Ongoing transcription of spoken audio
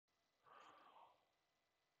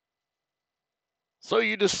So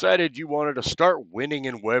you decided you wanted to start winning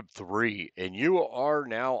in Web3, and you are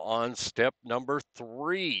now on step number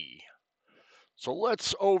 3. So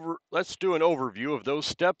let's do an overview of those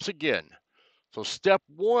steps again. So step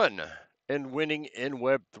 1 in winning in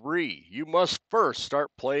Web3, you must first start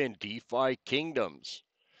playing DeFi kingdoms.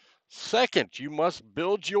 Second, you must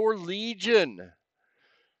build your legion.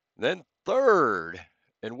 Then third,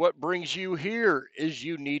 and what brings you here is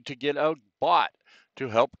you need to get a bot to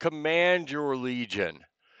help command your legion.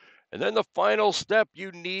 And then the final step,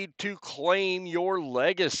 you need to claim your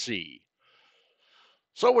legacy.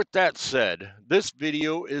 So with that said, this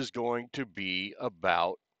video is going to be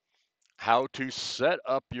about how to set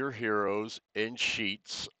up your heroes in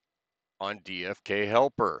sheets on DFK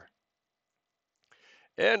Helper.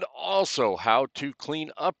 And also how to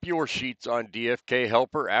clean up your sheets on DFK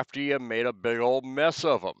Helper after you made a big old mess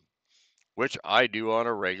of them, which I do on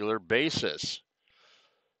a regular basis.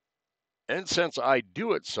 And since I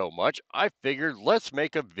do it so much, I figured let's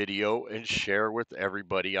make a video and share with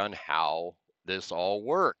everybody on how this all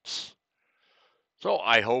works. So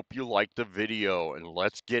I hope you like the video and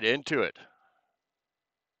let's get into it.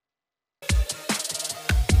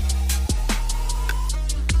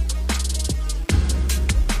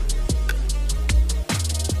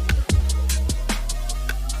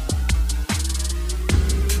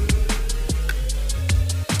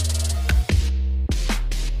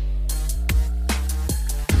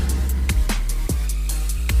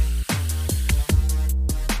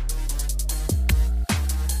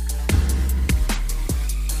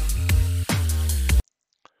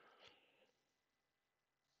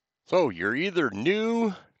 So you're either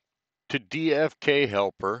new to DFK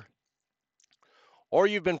Helper or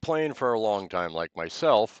you've been playing for a long time like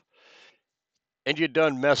myself and you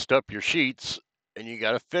done messed up your sheets and you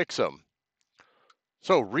got to fix them.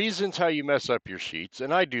 So reasons how you mess up your sheets,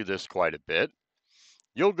 and I do this quite a bit.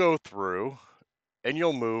 You'll go through and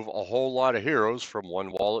you'll move a whole lot of heroes from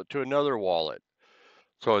one wallet to another wallet.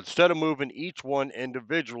 So instead of moving each one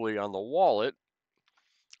individually on the wallet,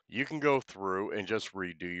 you can go through and just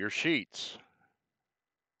redo your sheets.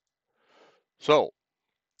 So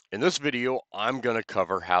in this video, I'm going to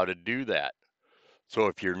cover how to do that. So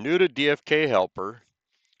if you're new to DFK Helper,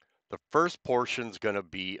 the first portion is going to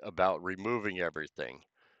be about removing everything.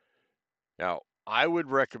 Now, I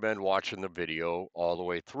would recommend watching the video all the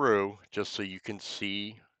way through just so you can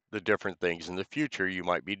see the different things in the future you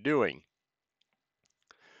might be doing.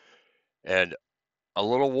 And a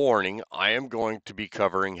little warning, I am going to be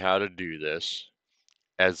covering how to do this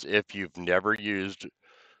as if you've never used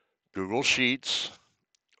Google Sheets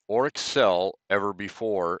or Excel ever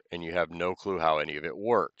before and you have no clue how any of it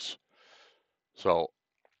works. So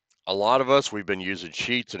a lot of us, we've been using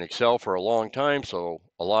Sheets and Excel for a long time, so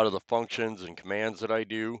a lot of the functions and commands that I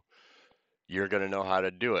do, you're going to know how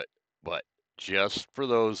to do it. But just for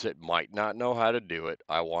those that might not know how to do it,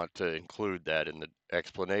 I want to include that in the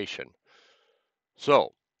explanation.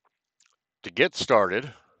 So to get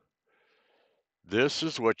started, this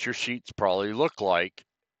is what your sheets probably look like,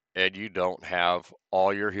 and you don't have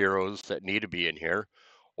all your heroes that need to be in here,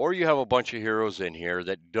 or you have a bunch of heroes in here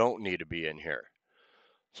that don't need to be in here.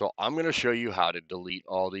 So I'm going to show you how to delete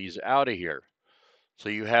all these out of here. So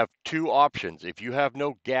you have two options if you have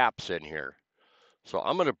no gaps in here. So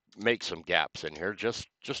I'm going to make some gaps in here just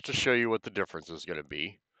to show you what the difference is going to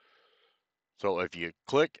be. So if you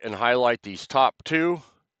click and highlight these top two,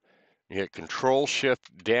 you hit Control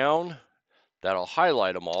Shift down, that'll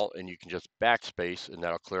highlight them all, and you can just backspace and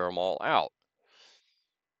that'll clear them all out.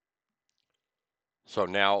 So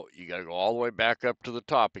now you got to go all the way back up to the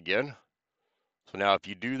top again. So now if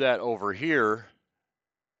you do that over here,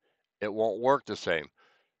 it won't work the same.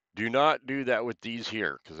 Do not do that with these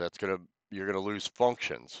here because you're gonna lose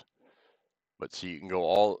functions. But see, you can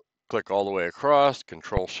click all the way across,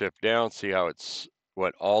 Control Shift down, see how it's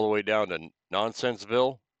went all the way down to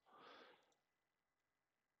Nonsenseville.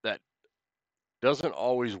 That doesn't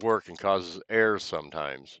always work and causes errors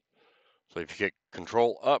sometimes. So if you hit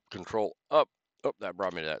Control up, oh, that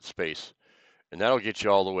brought me to that space, and that'll get you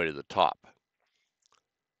all the way to the top.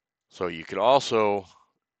 So you can also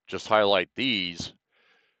just highlight these,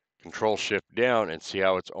 Control Shift down, and see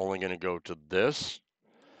how it's only going to go to this.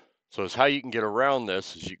 So it's how you can get around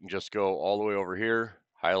this is you can just go all the way over here,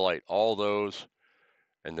 highlight all those,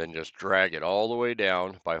 and then just drag it all the way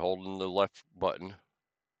down by holding the left button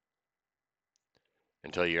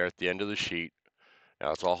until you're at the end of the sheet.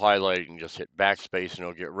 Now it's all highlighted, you can just hit backspace and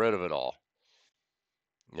it'll get rid of it all.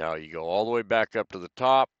 Now you go all the way back up to the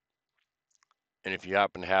top, and if you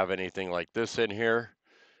happen to have anything like this in here,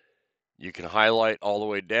 you can highlight all the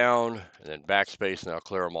way down and then backspace and that'll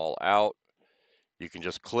clear them all out. You can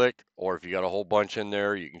just click, or if you got a whole bunch in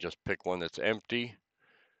there, you can just pick one that's empty,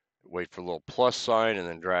 wait for a little plus sign, and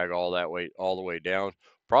then drag all that way all the way down.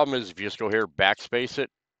 Problem is, if you just go here, backspace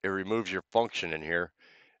it, it removes your function in here,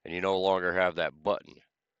 and you no longer have that button.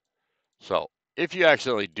 So if you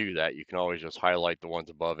accidentally do that, you can always just highlight the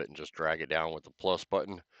ones above it and just drag it down with the plus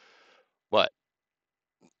button. But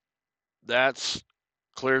that's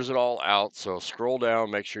clears it all out. So scroll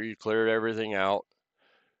down, make sure you cleared everything out.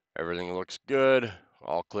 Everything looks good,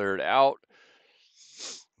 all cleared out.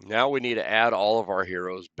 Now we need to add all of our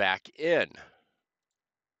heroes back in.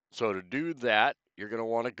 So to do that, you're going to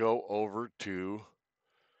want to go over to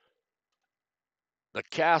the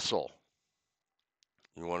castle.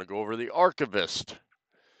 You want to go over to the archivist,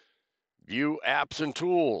 view apps and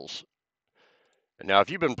tools. And now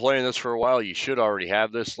if you've been playing this for a while, you should already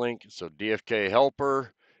have this link. So DFK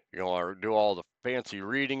helper, you're going to want to do all the fancy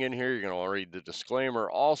reading in here. You're going to want to read the disclaimer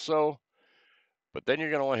also. But then you're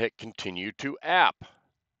going to want to hit continue to app.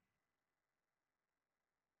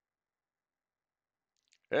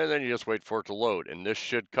 And then you just wait for it to load, and this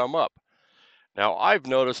should come up. Now, I've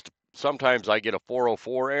noticed sometimes I get a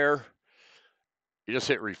 404 error. You just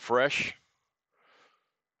hit refresh,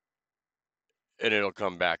 and it'll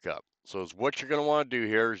come back up. So what you're going to want to do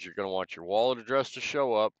here is you're going to want your wallet address to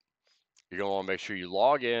show up. You're going to want to make sure you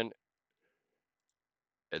log in,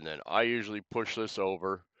 and then I usually push this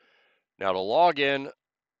over. Now, to log in,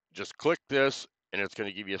 just click this, and it's going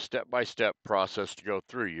to give you a step-by-step process to go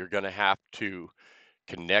through. You're going to have to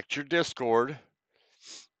connect your Discord,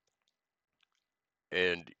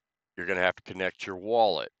 and you're going to have to connect your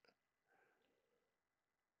wallet.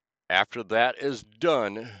 After that is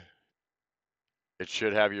done, it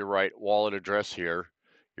should have your right wallet address here,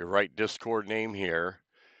 your right Discord name here.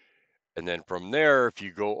 And then from there, if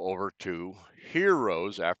you go over to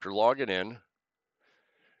Heroes after logging in, and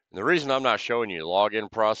the reason I'm not showing you the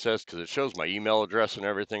login process because it shows my email address and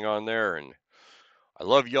everything on there. And I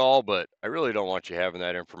love y'all, but I really don't want you having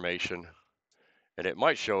that information. And it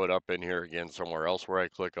might show it up in here again somewhere else where I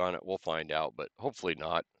click on it. We'll find out, but hopefully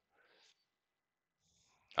not.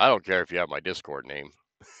 I don't care if you have my Discord name.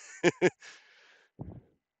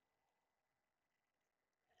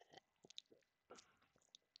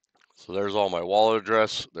 So there's all my wallet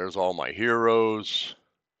address. There's all my heroes.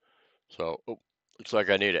 So, looks like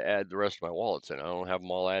I need to add the rest of my wallets in. I don't have them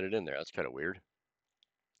all added in there. That's kind of weird.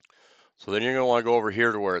 So then you're going to want to go over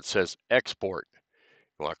here to where it says export.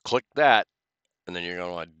 You want to click that, and then you're going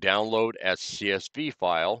to want to download as CSV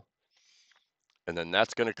file. And then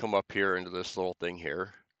that's going to come up here into this little thing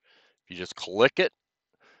here. If you just click it,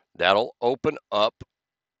 that'll open up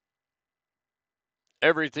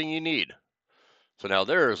everything you need. So now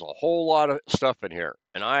there is a whole lot of stuff in here,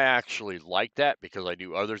 and I actually like that because I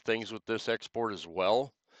do other things with this export as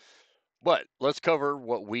well. But let's cover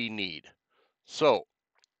what we need. So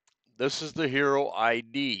this is the hero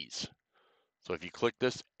IDs. So if you click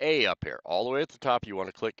this A up here, all the way at the top, you want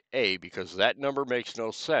to click A because that number makes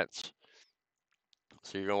no sense.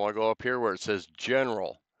 So you're going to want to go up here where it says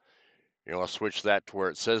general. You're going to switch that to where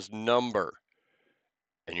it says number.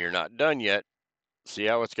 And you're not done yet. See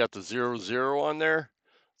how it's got the 00 on there?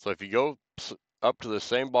 So if you go up to the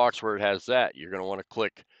same box where it has that, you're going to want to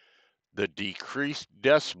click the decreased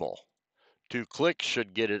decimal. 2 clicks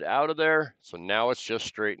should get it out of there. So now it's just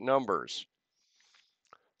straight numbers.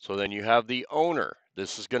 So then you have the owner.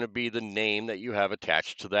 This is going to be the name that you have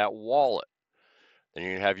attached to that wallet. Then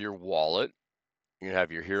you have your wallet. You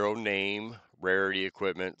have your hero name, rarity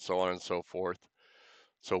equipment, so on and so forth.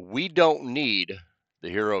 So we don't need the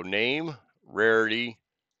hero name, rarity.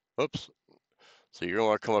 Oops. So you're going to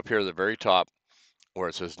want to come up here to the very top where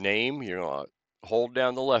it says name. You're going to hold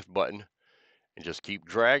down the left button and just keep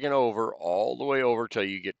dragging over all the way over till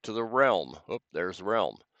you get to the realm. Oop, there's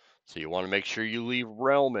realm. So you want to make sure you leave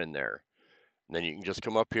realm in there. And then you can just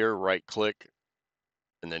come up here, right click,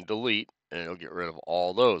 and then delete, and it'll get rid of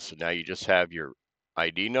all those. So now you just have your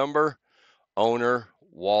ID number, owner,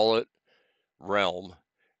 wallet, realm,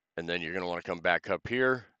 and then you're going to want to come back up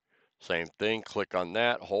here. Same thing, click on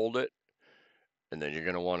that, hold it, and then you're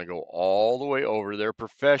going to want to go all the way over to their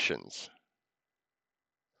professions.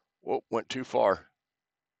 Whoop, went too far.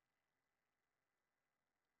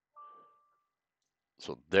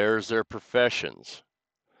 So there's their professions.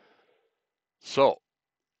 So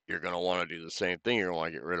you're going to want to do the same thing. You're going to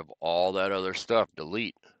want to get rid of all that other stuff,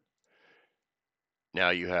 delete. Now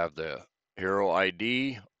you have the hero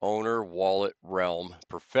ID, owner, wallet, realm,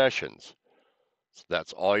 professions. So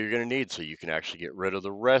that's all you're going to need so you can actually get rid of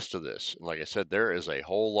the rest of this. And like I said, there is a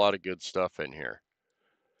whole lot of good stuff in here.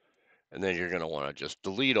 And then you're going to want to just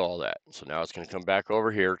delete all that. So now it's going to come back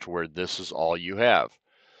over here to where this is all you have.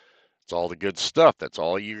 It's all the good stuff. That's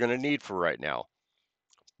all you're going to need for right now.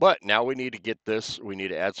 But now we need to get this, we need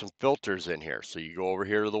to add some filters in here. So you go over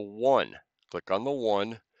here to the 1, click on the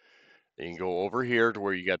 1, then you can go over here to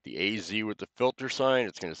where you got the AZ with the filter sign.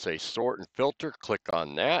 It's going to say sort and filter. Click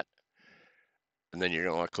on that. And then you're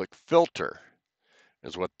going to want to click filter.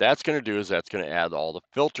 Because what that's going to do is that's going to add all the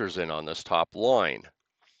filters in on this top line.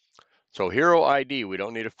 So hero ID, we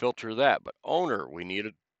don't need to filter that, but owner, we need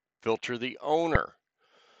to filter the owner.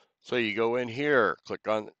 So you go in here, click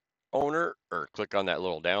on owner, or click on that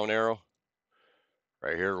little down arrow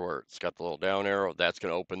right here where it's got the little down arrow. That's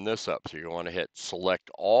going to open this up. So you want to hit select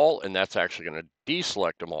all, and that's actually going to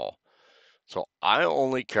deselect them all. So I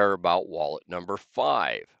only care about wallet number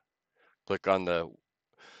 5. Click on the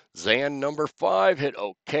Zan number 5, hit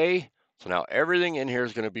OK. So now everything in here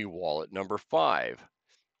is going to be wallet number 5.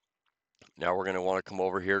 Now we're going to want to come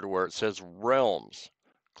over here to where it says realms.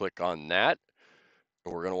 Click on that.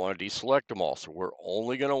 And we're going to want to deselect them all. So we're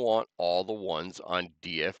only going to want all the ones on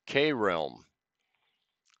DFK realm.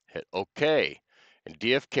 Hit OK. And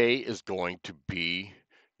DFK is going to be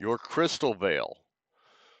your crystal veil.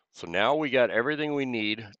 So now we got everything we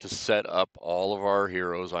need to set up all of our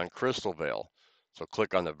heroes on crystal veil. So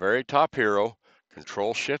click on the very top hero,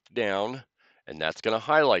 Control Shift down, and that's going to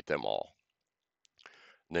highlight them all.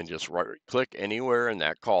 And then just right click anywhere in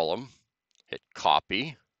that column, hit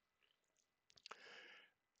copy,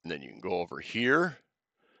 and then you can go over here,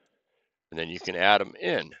 and then you can add them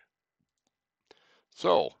in.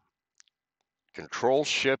 So Control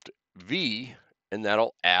Shift V, and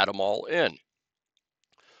that'll add them all in.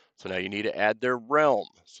 So now you need to add their realm.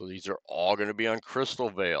 So these are all going to be on Crystal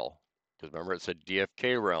Veil, because remember it said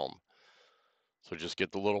DFK realm. So just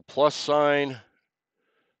get the little plus sign,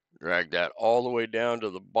 drag that all the way down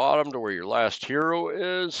to the bottom to where your last hero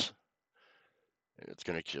is. And it's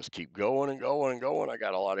going to just keep going and going and going. I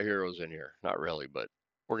got a lot of heroes in here. Not really, but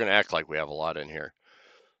we're going to act like we have a lot in here.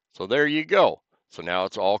 So there you go. So now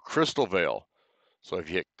it's all Crystal Veil. So if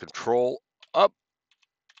you hit Control up,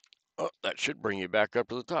 oh, that should bring you back up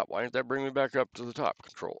to the top. Why didn't that bring me back up to the top?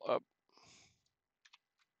 Control up.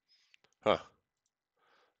 Huh.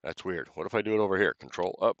 That's weird. What if I do it over here?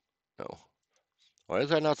 Control up. No. Why does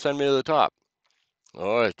that not send me to the top?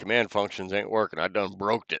 Oh, the command functions ain't working. I done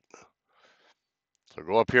broke it. So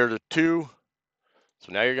go up here to 2.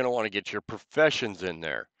 So now you're going to want to get your professions in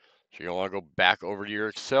there. So you're going to want to go back over to your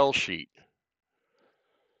Excel sheet.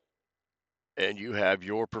 And you have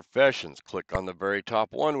your professions. Click on the very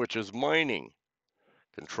top one, which is mining.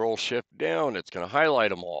 Control Shift down. It's going to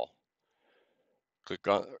highlight them all. Click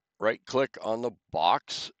on right click on the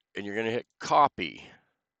box and you're going to hit copy.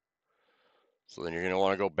 So then you're going to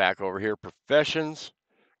want to go back over here, professions,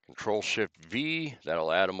 Control Shift V,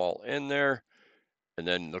 that'll add them all in there. And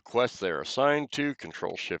then the quests they're assigned to,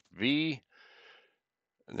 Control Shift V,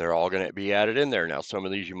 and they're all going to be added in there. Now, some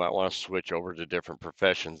of these you might want to switch over to different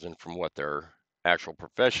professions and from what their actual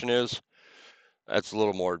profession is. That's a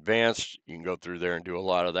little more advanced. You can go through there and do a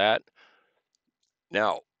lot of that.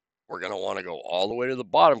 Now, we're going to want to go all the way to the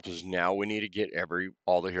bottom because now we need to get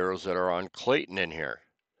all the heroes that are on Clayton in here.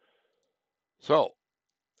 So,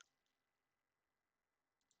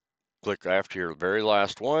 click after your very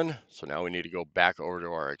last one. So now we need to go back over to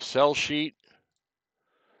our Excel sheet.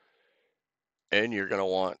 And you're going to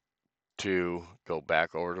want to go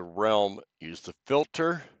back over to Realm, use the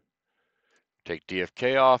filter, take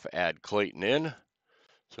DFK off, add Clayton in.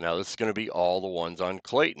 So now this is going to be all the ones on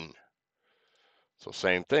Clayton. So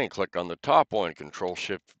same thing, click on the top one, Control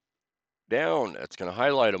Shift down. That's going to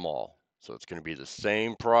highlight them all. So it's going to be the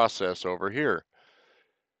same process over here.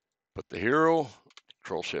 Put the hero,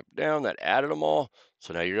 Control Shift down, that added them all.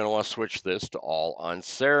 So now you're going to want to switch this to all on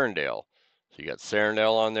Sarandale. So you got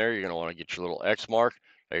Sarandale on there. You're going to want to get your little X mark.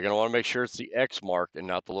 Now you're going to want to make sure it's the X mark and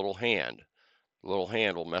not the little hand. The little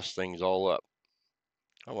hand will mess things all up.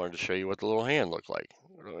 I wanted to show you what the little hand looked like.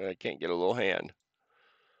 I can't get a little hand.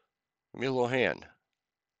 Give me a little hand.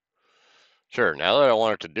 Sure, now that I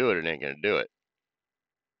want it to do it, it ain't going to do it.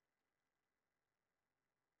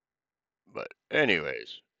 But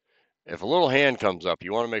anyways, if a little hand comes up,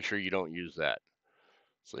 you want to make sure you don't use that.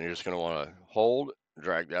 So you're just going to want to hold,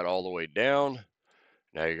 drag that all the way down.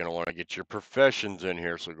 Now you're going to want to get your professions in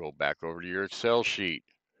here. So go back over to your Excel sheet.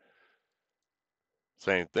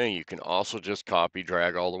 Same thing. You can also just copy,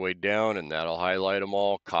 drag all the way down, and that'll highlight them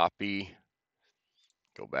all. Copy.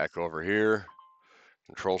 Go back over here.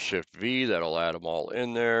 Control Shift V. That'll add them all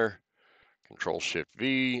in there. Control Shift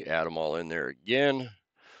V. Add them all in there again.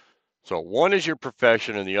 So one is your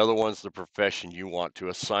profession and the other one's the profession you want to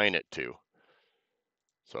assign it to.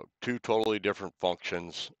 So two totally different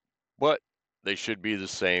functions, but they should be the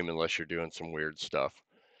same unless you're doing some weird stuff.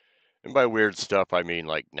 And by weird stuff, I mean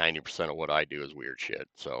like 90% of what I do is weird shit.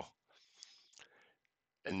 So,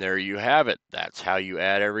 and there you have it. That's how you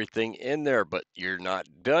add everything in there, but you're not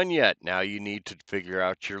done yet. Now you need to figure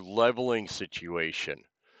out your leveling situation.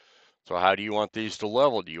 So how do you want these to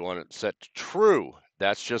level? Do you want it set to true?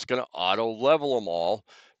 That's just going to auto level them all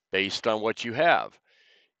based on what you have.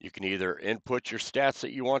 You can either input your stats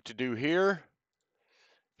that you want to do here.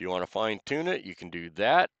 If you want to fine tune it, you can do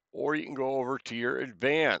that, or you can go over to your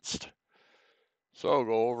advanced. So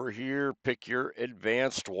go over here, pick your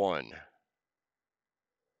advanced one.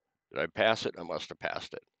 Did I pass it? I must have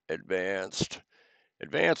passed it. Advanced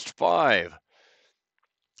 5.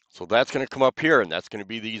 So that's going to come up here, and that's going to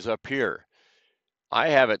be these up here. I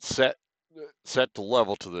have it set to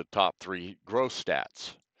level to the top 3 growth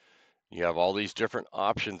stats. You have all these different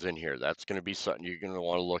options in here. That's going to be something you're going to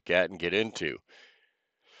want to look at and get into.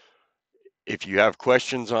 If you have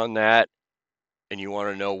questions on that and you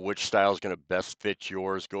want to know which style is going to best fit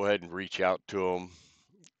yours, go ahead and reach out to them.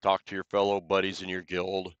 Talk to your fellow buddies in your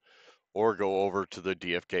guild, or go over to the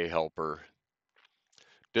DFK Helper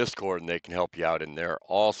Discord and they can help you out in there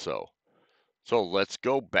also. So let's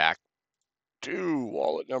go back to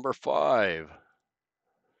wallet number 5.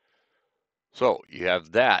 So you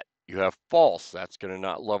have that. You have false. That's going to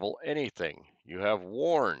not level anything. You have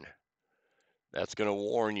warn. That's going to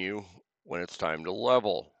warn you when it's time to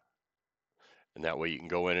level. And that way you can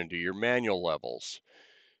go in and do your manual levels.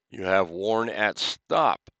 You have warn at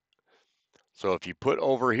stop. So if you put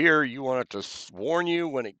over here, you want it to warn you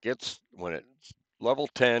when it's level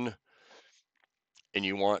 10 and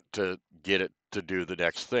you want to get it to do the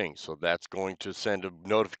next thing. So that's going to send a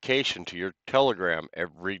notification to your Telegram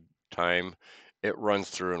every time it runs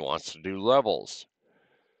through and wants to do levels.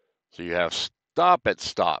 So you have stop at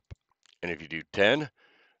stop. And if you do 10,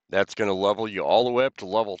 that's going to level you all the way up to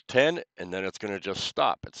level 10, and then it's going to just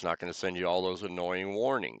stop. It's not going to send you all those annoying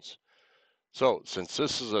warnings. So since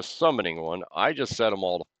this is a summoning one, I just set them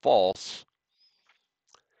all to false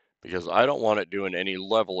because I don't want it doing any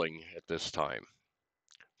leveling at this time.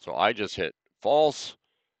 So I just hit false,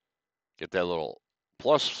 get that little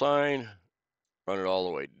plus sign, run it all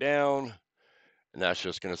the way down, and that's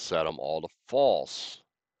just going to set them all to false.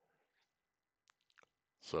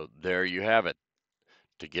 So there you have it.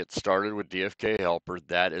 To get started with DFK Helper,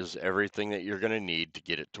 that is everything that you're going to need to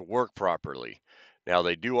get it to work properly. Now,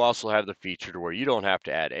 they do also have the feature to where you don't have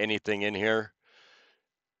to add anything in here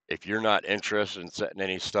if you're not interested in setting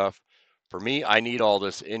any stuff. For me, I need all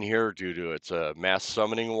this in here due to it's a mass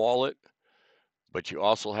summoning wallet. But you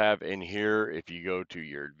also have in here, if you go to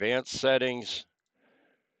your advanced settings,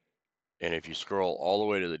 and if you scroll all the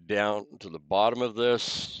way to the down to the bottom of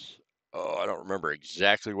this, I don't remember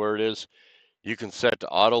exactly where it is. You can set to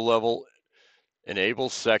auto level, enable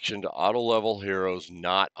section to auto level heroes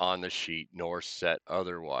not on the sheet nor set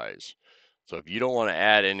otherwise. So if you don't want to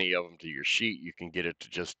add any of them to your sheet, you can get it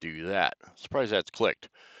to just do that. Surprised that's clicked.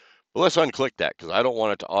 But let's unclick that because I don't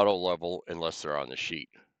want it to auto level unless they're on the sheet.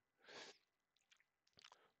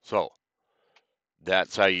 So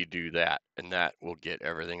that's how you do that, and that will get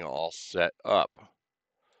everything all set up.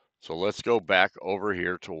 So let's go back over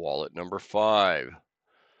here to wallet number 5.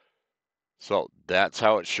 So that's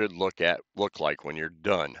how it should look like when you're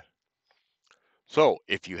done. So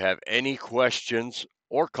if you have any questions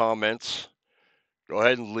or comments, go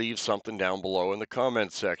ahead and leave something down below in the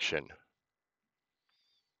comments section.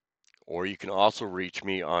 Or you can also reach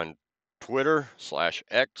me on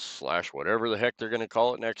Twitter/X/whatever the heck they're going to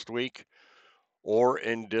call it next week, or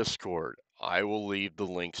in Discord. I will leave the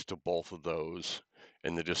links to both of those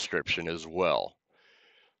in the description as well.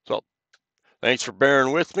 So thanks for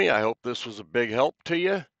bearing with me. I hope this was a big help to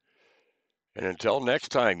you. And until next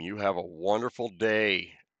time, you have a wonderful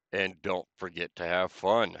day, and don't forget to have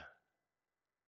fun.